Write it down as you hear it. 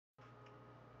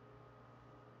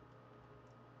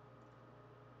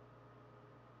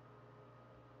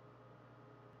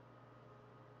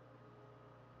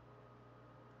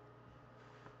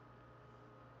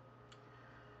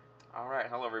Alright,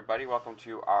 hello everybody. Welcome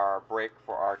to our break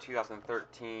for our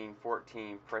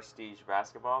 2013-14 Prestige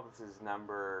Basketball. This is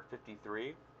number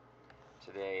 53.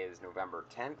 Today is November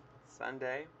 10th,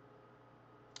 Sunday,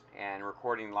 and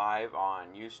recording live on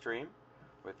Ustream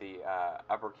with the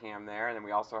upper cam there. And then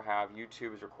we also have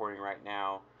YouTube is recording right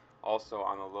now, also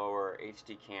on the lower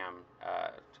HD cam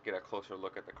to get a closer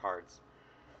look at the cards.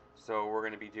 So we're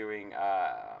going to be doing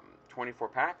 24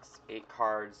 packs, 8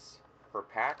 cards per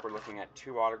pack. We're looking at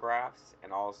 2 autographs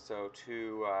and also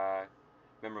 2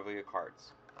 memorabilia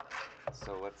cards.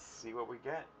 So let's see what we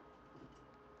get.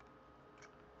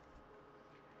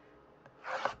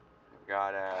 We've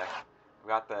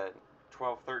got the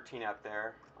 12-13 out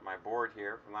there on my board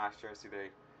here from last year. I see they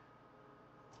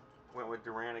went with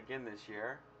Durant again this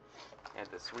year. And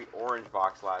the sweet orange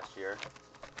box last year.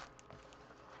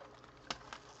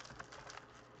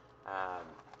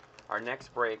 Our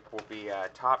next break will be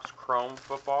Topps Chrome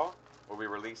Football. We'll be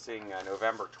releasing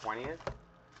November 20th,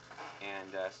 and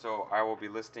so I will be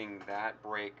listing that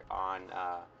break on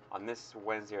this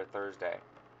Wednesday or Thursday,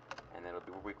 and then it'll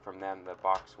be a week from then the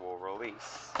box will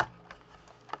release.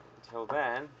 Until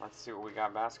then, let's see what we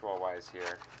got basketball-wise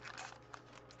here.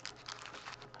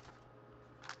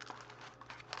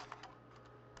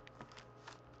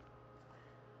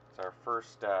 It's our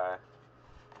first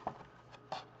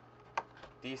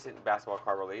decent basketball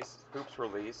card release. Hoops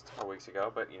released a couple weeks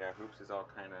ago, but you know, Hoops is all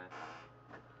kind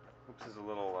of a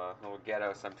little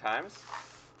ghetto sometimes.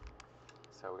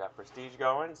 So we got Prestige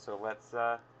going. So let's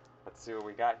see what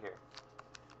we got here.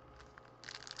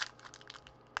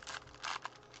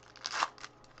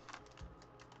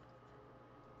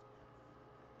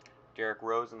 Derrick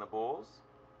Rose and the Bulls.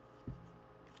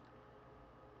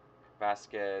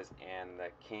 Vasquez and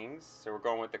the Kings. So we're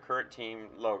going with the current team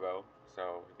logo. So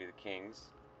it would be the Kings.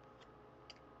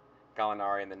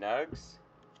 Gallinari and the Nugs.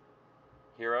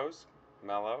 Heroes,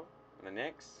 Melo and the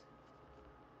Knicks.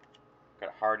 We've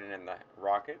got Harden and the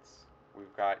Rockets.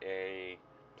 We've got a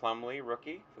Plumlee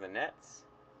rookie for the Nets.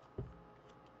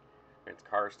 Vince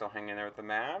Carter still hanging there with the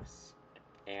Mavs.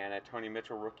 And a Tony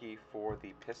Mitchell rookie for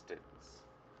the Pistons.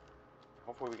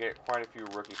 Hopefully we get quite a few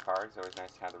rookie cards. Always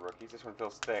nice to have the rookies. This one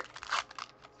feels thick.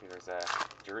 See, there's a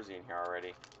jersey in here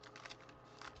already.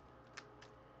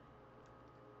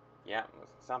 Yeah,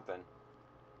 something.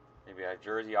 Maybe a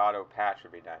jersey auto patch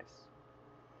would be nice.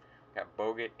 Got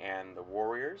Bogut and the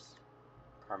Warriors.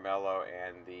 Carmelo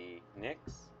and the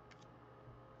Knicks.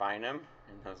 Bynum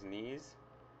and those knees.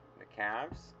 The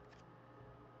Cavs.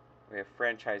 We have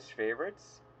franchise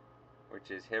favorites,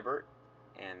 which is Hibbert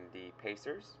and the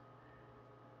Pacers.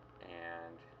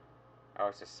 And, oh,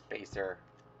 it's a spacer.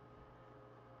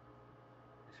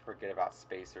 I just forget about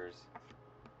spacers.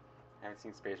 I haven't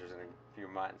seen spacers in a few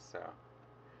months, so.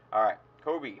 Alright,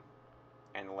 Kobe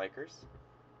and the Lakers.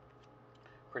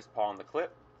 Chris Paul and the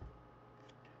Clip.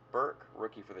 Burke,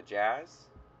 rookie for the Jazz.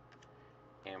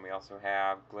 And we also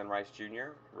have Glenn Rice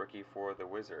Jr., rookie for the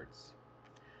Wizards.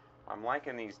 I'm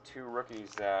liking these 2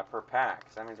 rookies per pack,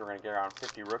 so that means we're going to get around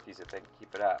 50 rookies if they can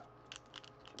keep it up.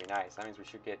 Should be nice. That means we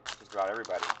should get just about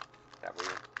everybody that we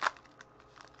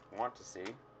want to see.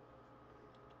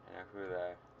 I know who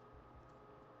the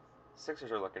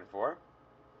Sixers are looking for.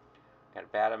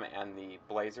 Got Batum and the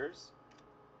Blazers.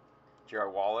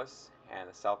 Gerald Wallace and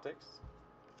the Celtics.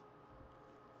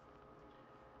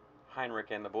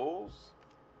 Heinrich and the Bulls.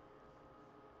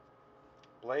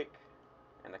 Blake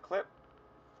and the Clip.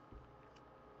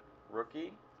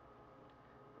 Rookie.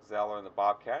 Zeller and the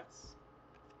Bobcats.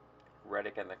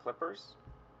 Redick and the Clippers.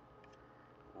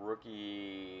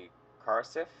 Rookie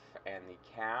Karsif and the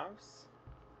Cavs.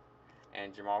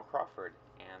 And Jamal Crawford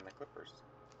and the Clippers.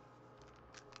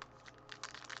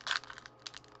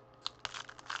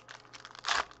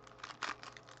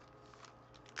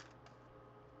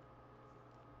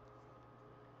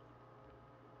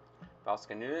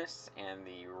 Valskanunas and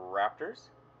the Raptors.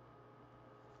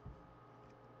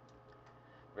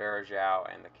 Varejao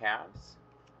and the Cavs.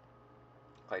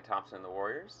 Klay Thompson and the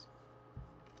Warriors.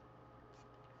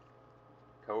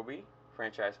 Kobe,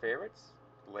 franchise favorites,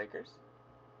 the Lakers.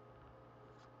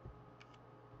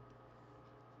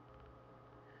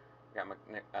 Got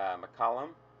McCollum,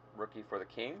 rookie for the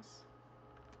Kings.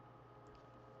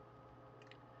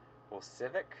 Will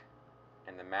Civic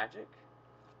and the Magic.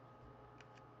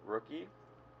 Rookie.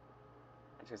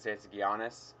 I'm just going to say it's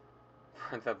Giannis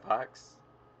for the Bucks.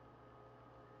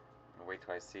 I'll wait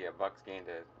till I see a Bucks game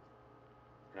to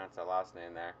pronounce that last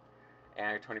name there.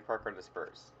 And Tony Parker to the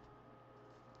Spurs.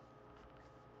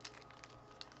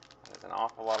 That's an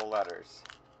awful lot of letters.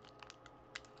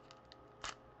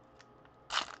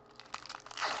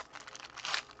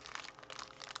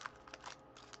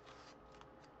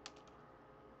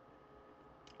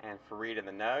 And Fareed and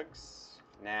the Nugs.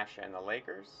 Nash and the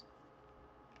Lakers.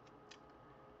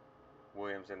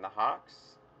 Williams and the Hawks.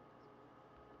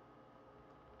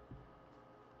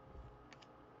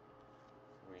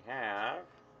 We have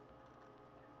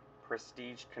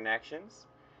Prestige Connections.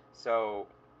 So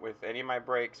with any of my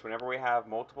breaks, whenever we have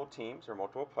multiple teams or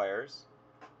multiple players,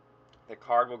 the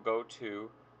card will go to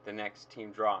the next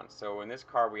team drawn. So in this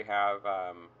card we have,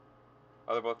 oh,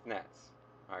 they're both Nets.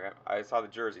 Okay. I saw the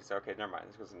jersey, so okay, never mind.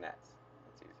 This goes to Nets.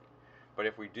 That's easy. But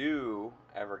if we do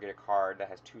ever get a card that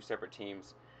has two separate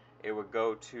teams, it would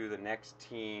go to the next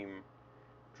team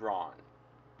drawn.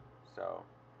 So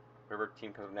whoever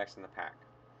team comes next in the pack,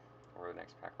 or the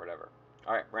next pack, or whatever.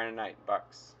 All right, Brandon Knight,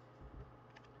 Bucks.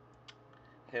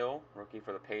 Hill, rookie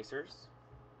for the Pacers.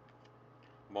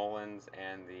 Mullins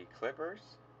and the Clippers.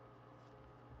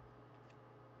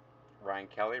 Ryan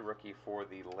Kelly, rookie for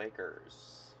the Lakers.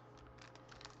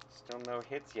 Still no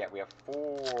hits yet. We have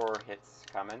 4 hits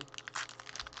coming.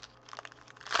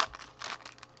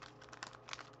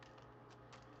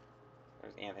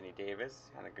 There's Anthony Davis.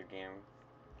 Had a good game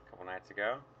a couple nights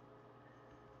ago.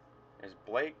 There's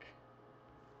Blake,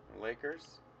 the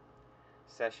Lakers.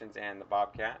 Sessions and the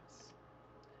Bobcats.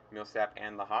 Millsap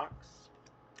and the Hawks.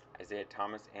 Isaiah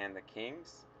Thomas and the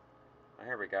Kings. Oh,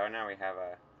 here we go. Now we have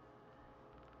an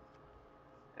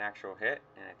actual hit,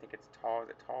 and I think it's tall. Is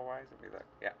it tall wise? Let me look.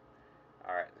 Yeah.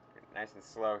 All right. Nice and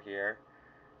slow here.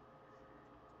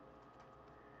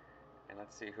 And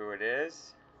let's see who it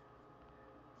is.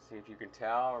 See if you can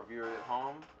tell, or viewers at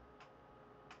home.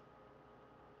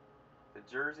 The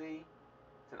jersey.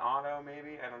 It's an auto,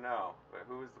 maybe. I don't know. But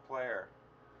who is the player?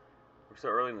 We're so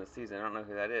early in the season. I don't know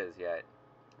who that is yet.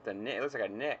 The Nick. It looks like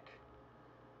a Nick.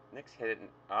 Knicks hit it.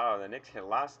 Oh, the Knicks hit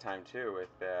last time too with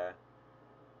that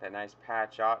nice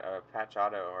patch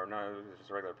auto, or no, it was just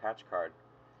a regular patch card.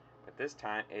 But this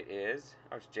time it is.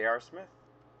 Oh, it's J.R. Smith.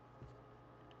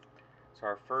 So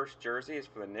our first jersey is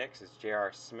for the Knicks. It's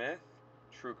J.R. Smith,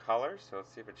 true colors. So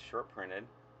let's see if it's short printed.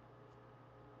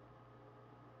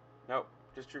 Nope,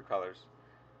 just true colors.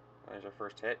 There's our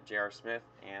first hit, J.R. Smith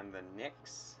and the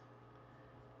Knicks.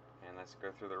 And let's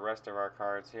go through the rest of our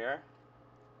cards here.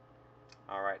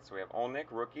 Alright, so we have Olnick,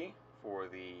 rookie for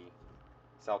the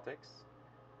Celtics.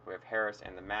 We have Harris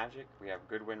and the Magic. We have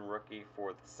Goodwin, rookie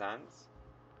for the Suns.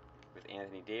 With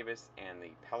Anthony Davis and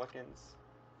the Pelicans.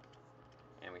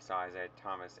 And we saw Isaiah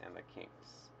Thomas and the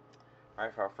Kings.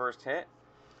 Alright, for our first hit,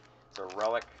 it's a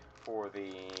relic for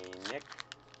the Knicks.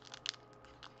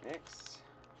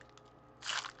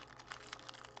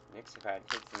 Knicks have had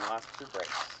hits in the last 2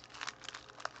 breaks.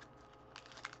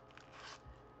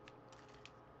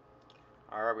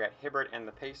 Alright, we got Hibbert and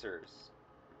the Pacers.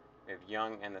 We have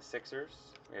Young and the Sixers.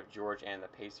 We have George and the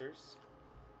Pacers.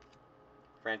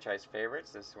 Franchise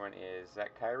favorites. This one is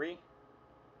that Kyrie.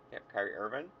 Yep, Kyrie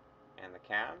Irving and the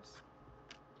Cavs.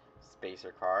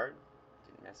 Spacer card.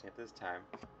 Didn't mess me up this time.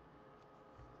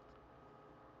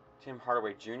 Tim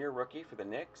Hardaway Jr., rookie for the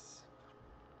Knicks.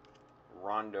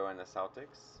 Rondo and the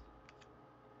Celtics.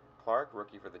 Clark,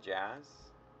 rookie for the Jazz.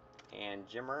 And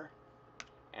Jimmer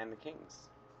and the Kings.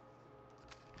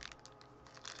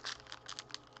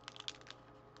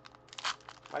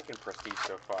 Liking Prestige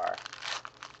so far.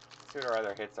 Let's see what our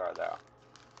other hits are, though.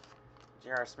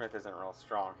 J.R. Smith isn't a real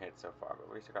strong hit so far, but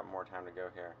at least we got more time to go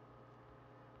here.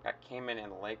 Got Kaman and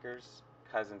the Lakers,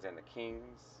 Cousins and the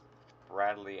Kings,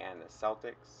 Bradley and the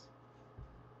Celtics.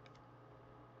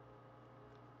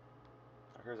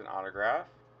 Here's an autograph.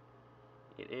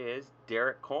 It is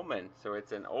Derek Coleman. So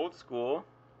it's an old school.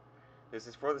 This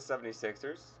is for the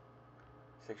 76ers.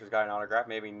 Sixers got an autograph.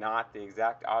 Maybe not the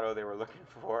exact auto they were looking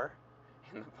for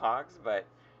in the box, but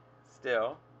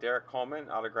still, Derek Coleman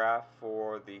autograph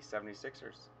for the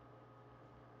 76ers.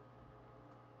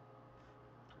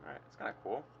 Alright, it's kind of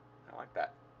cool. I like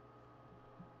that.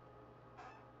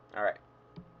 Alright.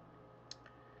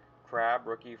 Crabbe,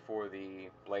 rookie for the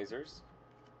Blazers.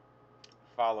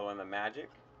 Follow in the Magic.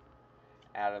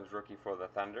 Adams, rookie for the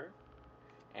Thunder.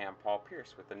 And Paul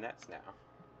Pierce with the Nets now.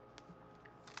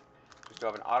 We still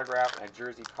have an autograph and a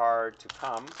jersey card to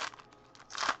come.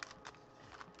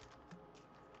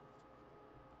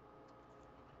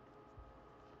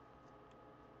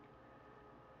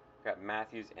 Got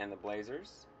Matthews and the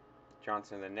Blazers,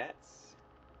 Johnson and the Nets,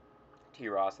 T.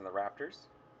 Ross and the Raptors.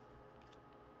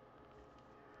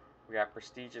 We got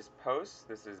Prestigious Posts.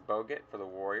 This is Bogut for the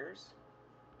Warriors.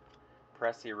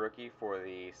 Pressey, rookie for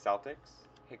the Celtics.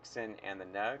 Hickson and the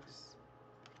Nugs.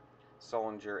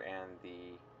 Solinger and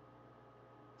the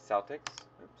Celtics.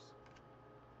 Oops.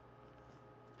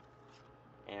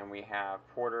 And we have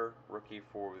Porter, rookie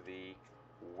for the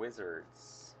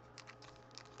Wizards.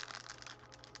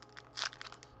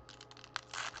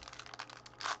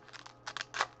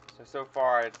 so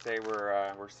far I'd say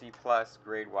we're C plus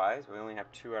grade wise. We only have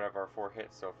 2 out of our 4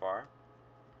 hits so far.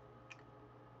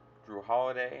 Drew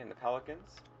Holiday and the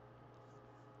Pelicans.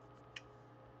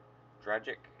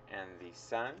 Dragic and the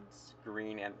Suns.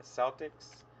 Green and the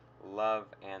Celtics. Love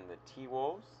and the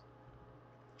T-Wolves.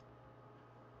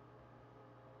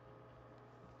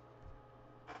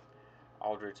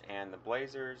 Aldridge and the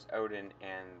Blazers. Odin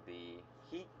and the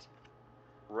Heat.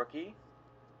 Rookie.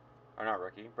 Or not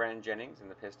rookie. Brandon Jennings and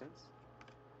the Pistons.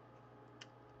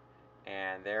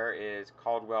 And there is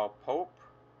Caldwell Pope.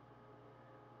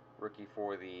 Rookie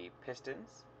for the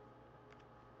Pistons.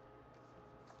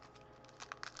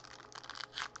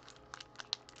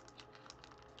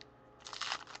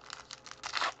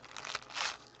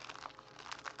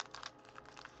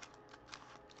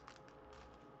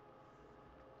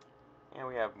 And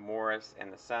we have Morris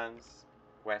and the Suns,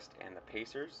 West and the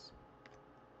Pacers,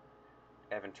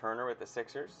 Evan Turner with the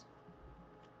Sixers,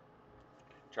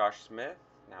 Josh Smith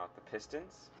now with the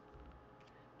Pistons,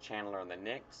 Chandler and the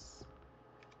Knicks,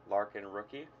 Larkin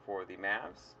rookie for the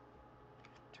Mavs,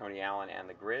 Tony Allen and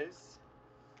the Grizz,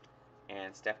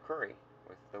 and Steph Curry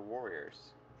with the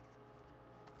Warriors.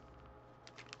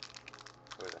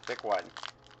 So it's a thick one.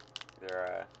 Either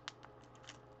a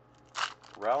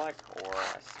relic or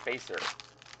a spacer.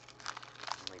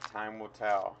 Only time will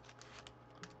tell.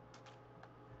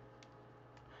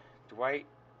 Dwight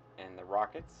and the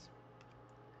Rockets,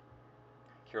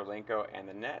 Kirilenko and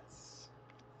the Nets,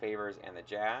 Favors and the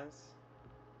Jazz,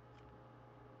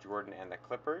 Jordan and the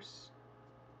Clippers.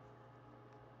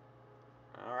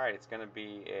 Alright, it's going to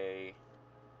be a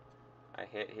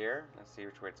hit here. Let's see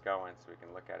which way it's going so we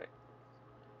can look at it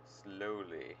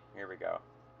slowly. Here we go.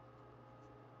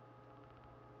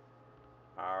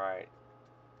 Alright.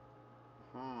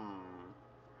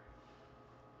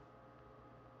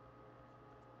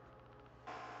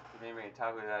 Maybe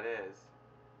tell who that is.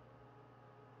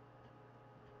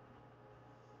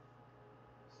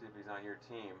 See if he's on your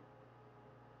team.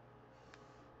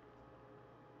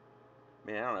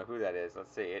 Man, I don't know who that is.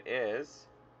 Let's see. It is.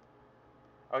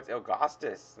 Oh, it's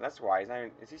Augustus. That's why he's not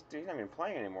even. He's not even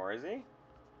playing anymore, is he?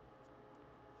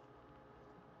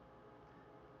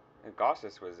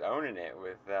 Augustus was owning it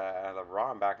with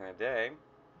LeBron back in the day.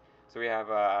 So we have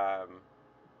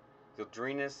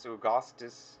Zildjiris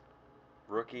Augustus,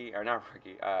 rookie or not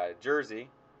rookie, jersey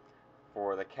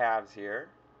for the Cavs here.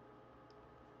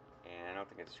 And I don't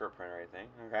think it's a short print or anything.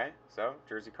 Okay, so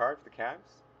jersey card for the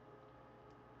Cavs.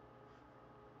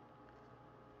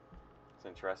 It's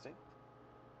interesting.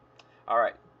 All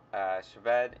right,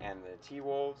 Shaved and the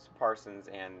T-Wolves, Parsons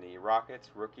and the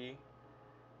Rockets, rookie.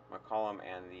 McCollum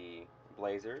and the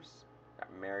Blazers. Got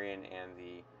Marion and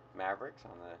the Mavericks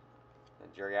on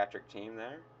the geriatric team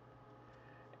there.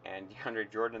 And DeAndre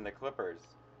Jordan and the Clippers.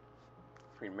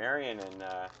 Between Marion and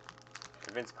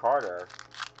Vince Carter,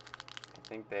 I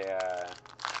think they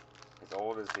as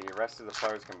old as the rest of the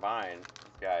players combined.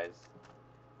 These guys.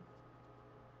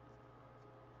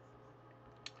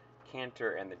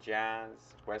 Cantor and the Jazz,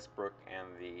 Westbrook and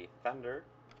the Thunder,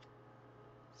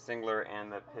 Singler and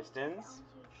the Pistons.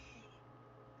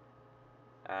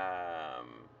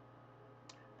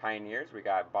 Pioneers, we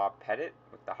got Bob Pettit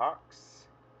with the Hawks.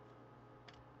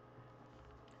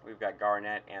 We've got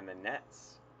Garnett and the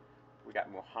Nets. We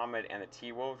got Muhammad and the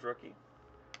T-Wolves rookie.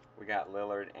 We got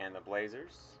Lillard and the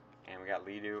Blazers. And we got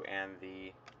Lidu and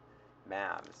the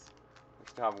Mavs. We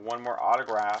still have one more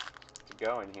autograph to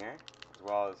go in here, as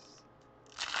well as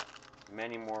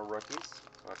many more rookies.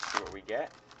 So let's see what we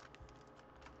get.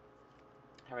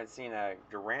 Haven't seen a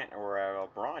Durant or a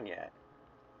LeBron yet.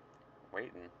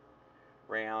 Waiting.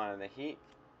 Ray Allen and the Heat.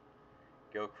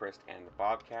 Gilchrist and the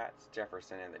Bobcats.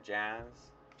 Jefferson and the Jazz.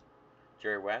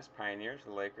 Jerry West, Pioneers,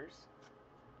 the Lakers.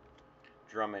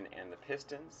 Drummond and the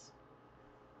Pistons.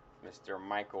 Mr.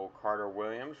 Michael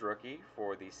Carter-Williams, rookie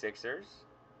for the Sixers.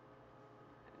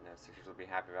 And the Sixers will be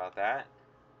happy about that.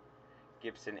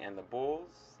 Gibson and the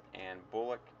Bulls. And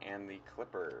Bullock and the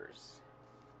Clippers.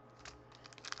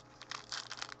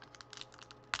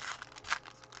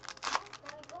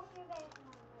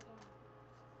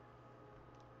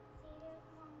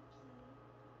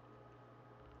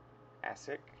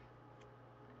 Asic,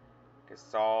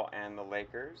 Gasol and the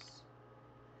Lakers,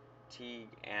 Teague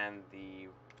and the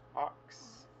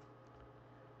Hawks,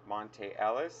 Monte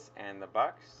Ellis and the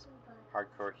Bucks,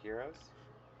 Hardcourt Heroes.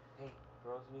 Hey,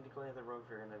 girls, you need to go in the other room if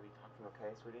you're going to be talking,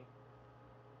 okay, sweetie?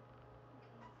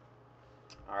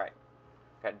 Okay. Alright,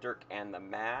 got Dirk and the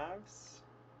Mavs.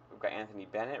 We've got Anthony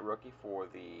Bennett, rookie for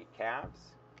the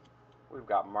Cavs. We've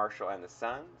got Marshall and the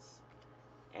Suns.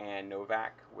 And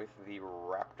Novak with the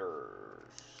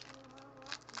Raptors.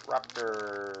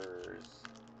 Raptors.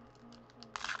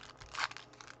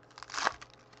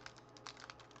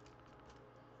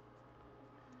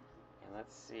 And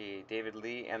let's see, David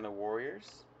Lee and the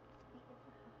Warriors.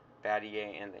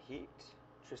 Battier and the Heat.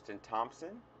 Tristan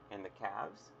Thompson and the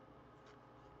Cavs.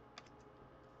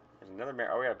 There's another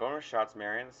oh, we got bonus shots,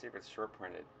 Marion. Let's see if it's short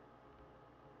printed.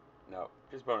 No,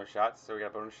 just bonus shots. So we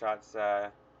got bonus shots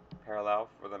parallel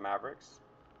for the Mavericks.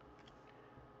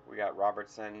 We got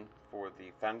Robertson for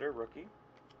the Thunder, rookie.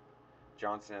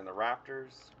 Johnson and the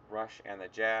Raptors. Rush and the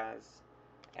Jazz.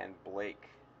 And Blake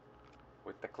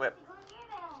with the Clip.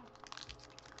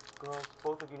 Girls,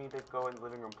 both of you need to go in the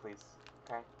living room, please.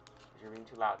 Okay? Because you're being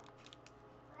too loud.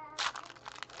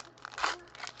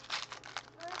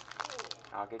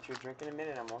 I'll get you a drink in a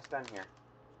minute. I'm almost done here.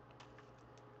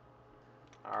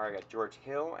 Alright, I got George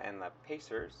Hill and the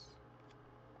Pacers.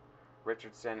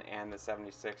 Richardson and the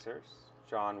 76ers.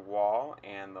 John Wall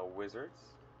and the Wizards.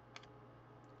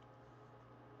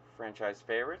 Franchise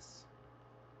favorites.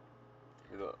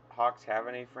 Do the Hawks have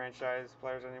any franchise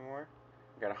players anymore?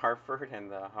 We got Hartford and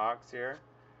the Hawks here.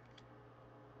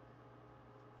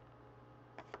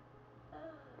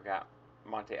 We got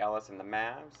Monte Ellis and the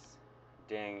Mavs.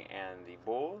 Deng and the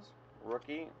Bulls.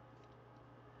 Rookie.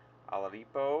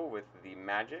 Oladipo with the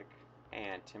Magic.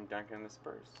 And Tim Duncan and the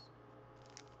Spurs.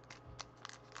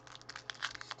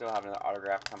 Still have another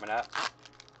autograph coming up.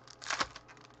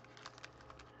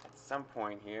 At some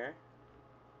point here.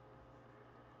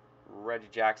 Reggie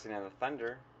Jackson and the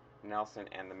Thunder. Nelson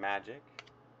and the Magic.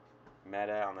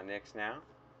 Meta on the Knicks now.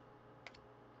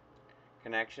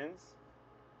 Connections.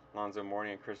 Lonzo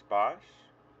Mourning and Chris Bosh.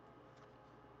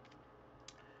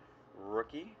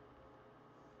 Rookie.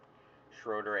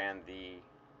 Schroeder and the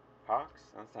Hawks.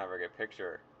 That's not a very good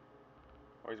picture.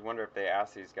 Always wonder if they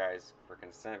ask these guys for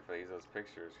consent for those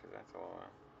pictures, because that's a little.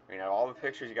 I mean, out of all the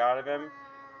pictures you got of him,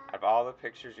 out of all the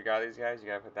pictures you got of these guys, you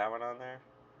gotta put that one on there.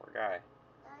 Poor guy.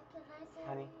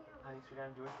 Honey, sweetie,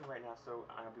 I'm with you right now, so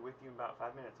I'll be with you in about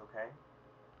 5 minutes, okay?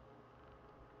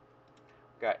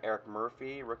 We got Eric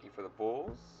Murphy, rookie for the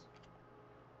Bulls.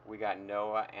 We got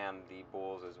Noah and the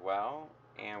Bulls as well.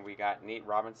 And we got Nate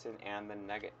Robinson and the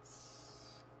Nuggets.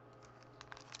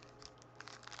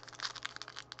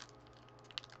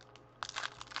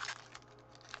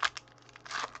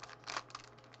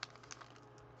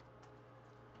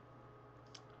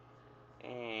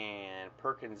 And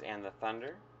Perkins and the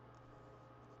Thunder.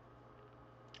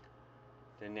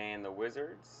 Dene and the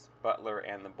Wizards. Butler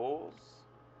and the Bulls.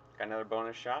 Got another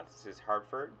bonus shot. This is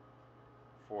Hartford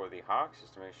for the Hawks,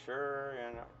 just to make sure.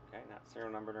 And okay, not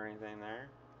serial numbered or anything there.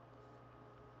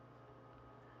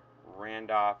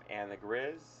 Randolph and the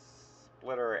Grizz.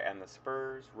 Splitter and the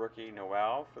Spurs. Rookie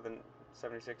Noel for the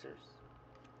 76ers.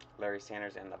 Larry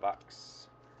Sanders and the Bucks.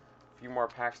 A few more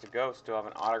packs to go. Still have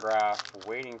an autograph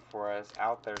waiting for us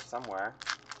out there somewhere.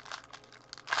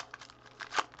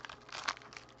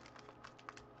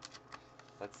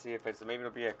 Let's see if it's, maybe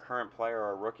it'll be a current player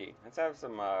or a rookie. Let's have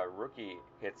some rookie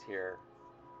hits here.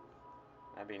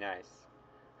 That'd be nice.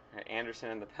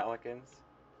 Anderson and the Pelicans.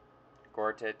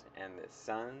 Gortat and the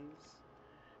Suns.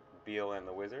 Beal and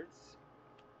the Wizards.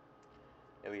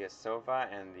 Ilyasova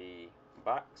and the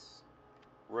Bucks.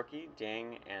 Rookie,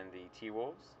 Deng and the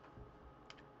T-Wolves.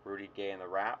 Rudy Gay and the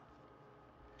Rap.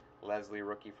 Leslie,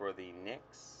 rookie for the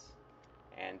Knicks.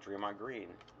 And Draymond Green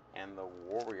and the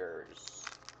Warriors.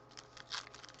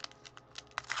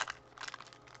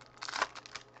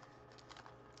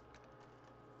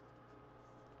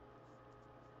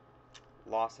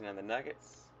 Lawson and the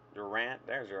Nuggets. Durant,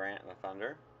 there's Durant and the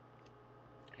Thunder.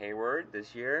 Hayward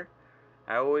this year.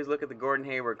 I always look at the Gordon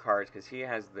Hayward cards because he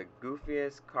has the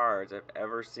goofiest cards I've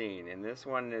ever seen. And this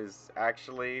one is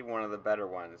actually one of the better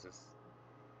ones.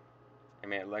 I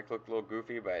mean, it look a little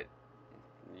goofy, but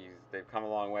they've come a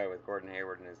long way with Gordon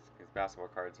Hayward and his basketball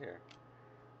cards here.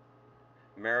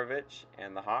 Maravich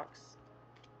and the Hawks.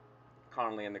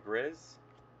 Conley and the Grizz.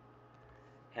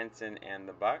 Henson and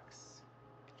the Bucks.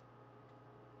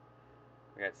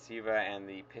 We got Siva and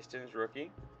the Pistons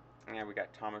rookie. And we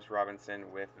got Thomas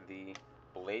Robinson with the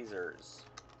Blazers.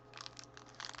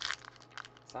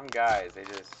 Some guys, they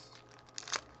just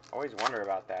always wonder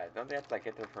about that. Don't they have to like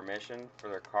get their permission for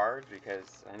their cards?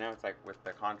 Because I know it's like with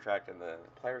the contract and the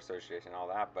player association and all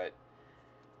that, but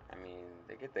I mean,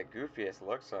 they get the goofiest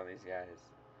looks on these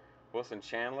guys. Wilson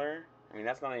Chandler, I mean,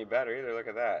 that's not any better either. Look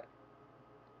at that.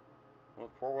 Well,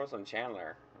 poor Wilson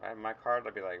Chandler. If I had my card,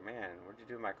 I'd be like, man, what'd you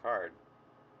do with my card?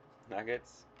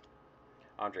 Nuggets.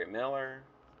 Andre Miller.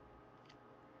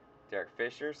 Derek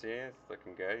Fisher. See, it's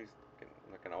looking good. He's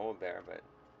looking old there, but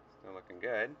still looking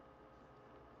good.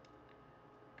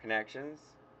 Connections.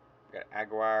 We got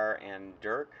Aguirre and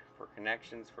Dirk for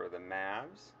connections for the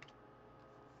Mavs.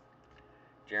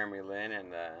 Jeremy Lin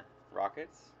and the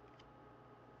Rockets.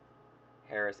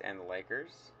 Harris and the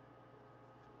Lakers.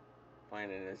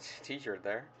 Playing in his t-shirt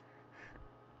there.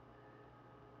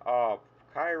 Oh,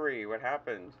 Kyrie, what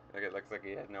happened? Look, it looks like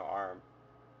he had no arm.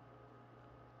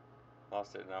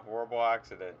 Lost it in a horrible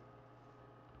accident.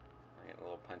 I'm getting a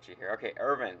little punchy here. Okay,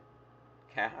 Irvin.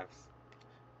 Cavs.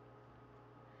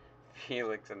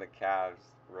 Felix and the Cavs.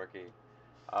 Rookie.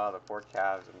 Oh, the poor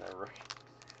Cavs and the rookie.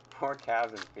 Poor Cavs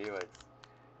and Felix.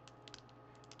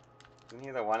 Isn't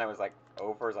he the one that was like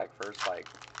over his like first like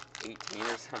 18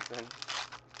 or something?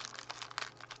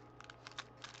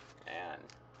 And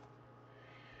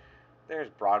there's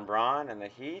Braun and the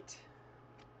Heat.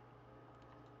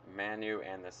 Manu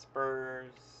and the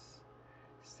Spurs.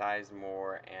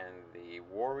 Sizemore and the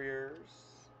Warriors.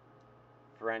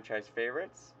 Franchise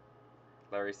favorites.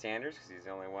 Larry Sanders, because he's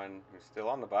the only one who's still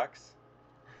on the Bucks.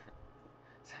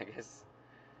 So I guess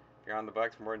if you're on the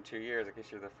Bucks for more than 2 years, I guess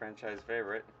you're the franchise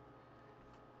favorite.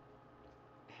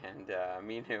 And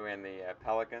Minu and the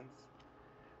Pelicans.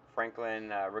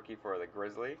 Franklin, rookie for the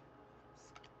Grizzlies.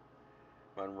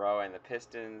 Monroe and the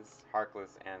Pistons.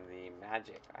 Harkless and the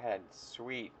Magic. I had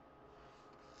sweet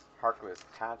Harkless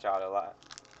patch out a lot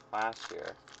last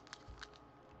year.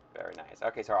 Very nice.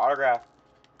 Okay, so our autograph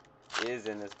is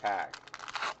in this pack.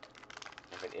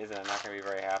 If it isn't, I'm not going to be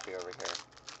very happy over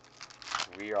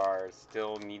here. We are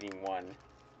still needing one.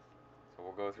 So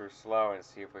we'll go through slow and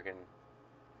see if we can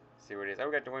see what it is. Oh,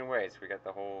 we got Dwayne Wade. So we got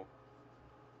the whole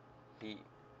Heat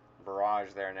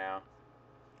barrage there now.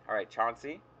 Alright,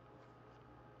 Chauncey.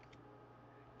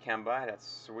 Kemba, that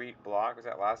sweet block. Was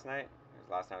that last night? It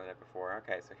was last night or the night before.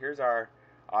 Okay, so here's our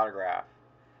autograph.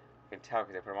 You can tell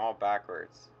because I put them all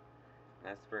backwards.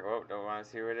 And that's pretty. Oh, don't want to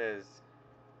see who it is.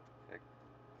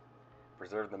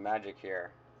 Preserve the magic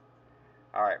here.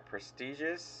 Alright,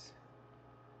 prestigious.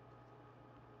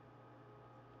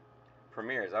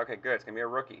 Premieres. Okay, good. It's going to be a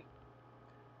rookie.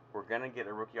 We're going to get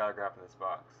a rookie autograph in this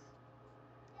box.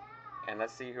 And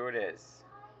let's see who it is.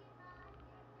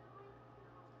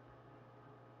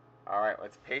 Alright,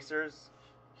 it's Pacers.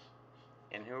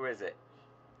 And who is it?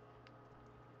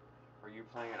 Are you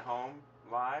playing at home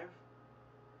live?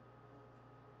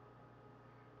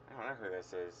 I don't know who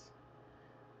this is.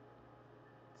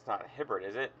 It's not Hibbert,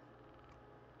 is it?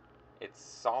 It's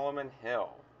Solomon Hill.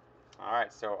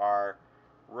 Alright, so our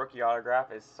rookie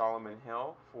autograph is Solomon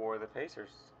Hill for the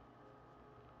Pacers.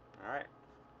 Alright,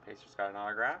 Pacers got an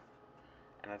autograph.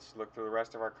 And let's look through the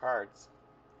rest of our cards.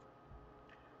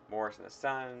 Morris and the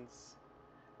Suns.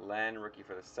 Len, rookie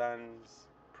for the Suns.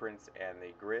 Prince and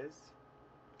the Grizz.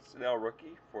 Snell,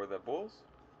 rookie for the Bulls.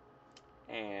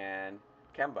 And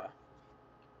Kemba.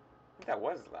 I think that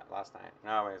was last night.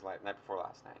 No, it was like night before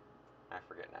last night. I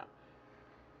forget now.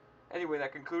 Anyway,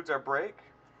 that concludes our break.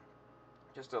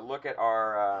 Just a look at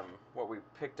our what we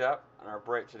picked up on our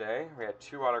break today. We had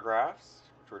 2 autographs,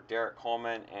 which were Derek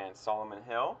Coleman and Solomon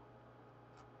Hill.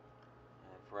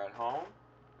 And if we're at home,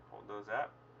 hold those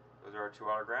up. Those are our 2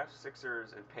 autographs,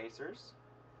 Sixers and Pacers.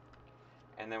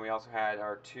 And then we also had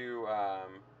our 2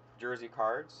 jersey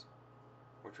cards,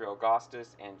 which were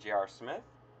Augustus and J.R. Smith.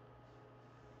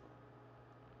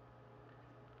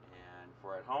 And if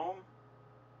we're at home.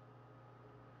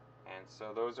 And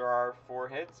so those are our 4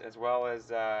 hits, as well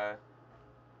as I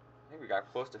think we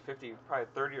got close to 50, probably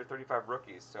 30 or 35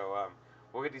 rookies. So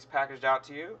we'll get these packaged out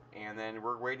to you, and then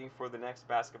we're waiting for the next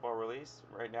basketball release.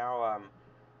 Right now,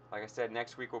 like I said,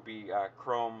 next week will be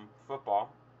Chrome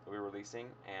football that we're releasing,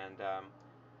 and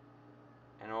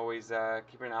always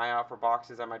keeping an eye out for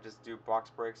boxes. I might just do box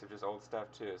breaks of just old stuff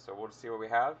too. So we'll just see what we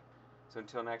have. So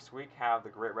until next week, have the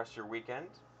great rest of your weekend.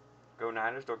 Go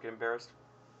Niners! Don't get embarrassed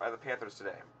by the Panthers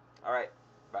today. All right,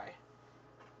 bye.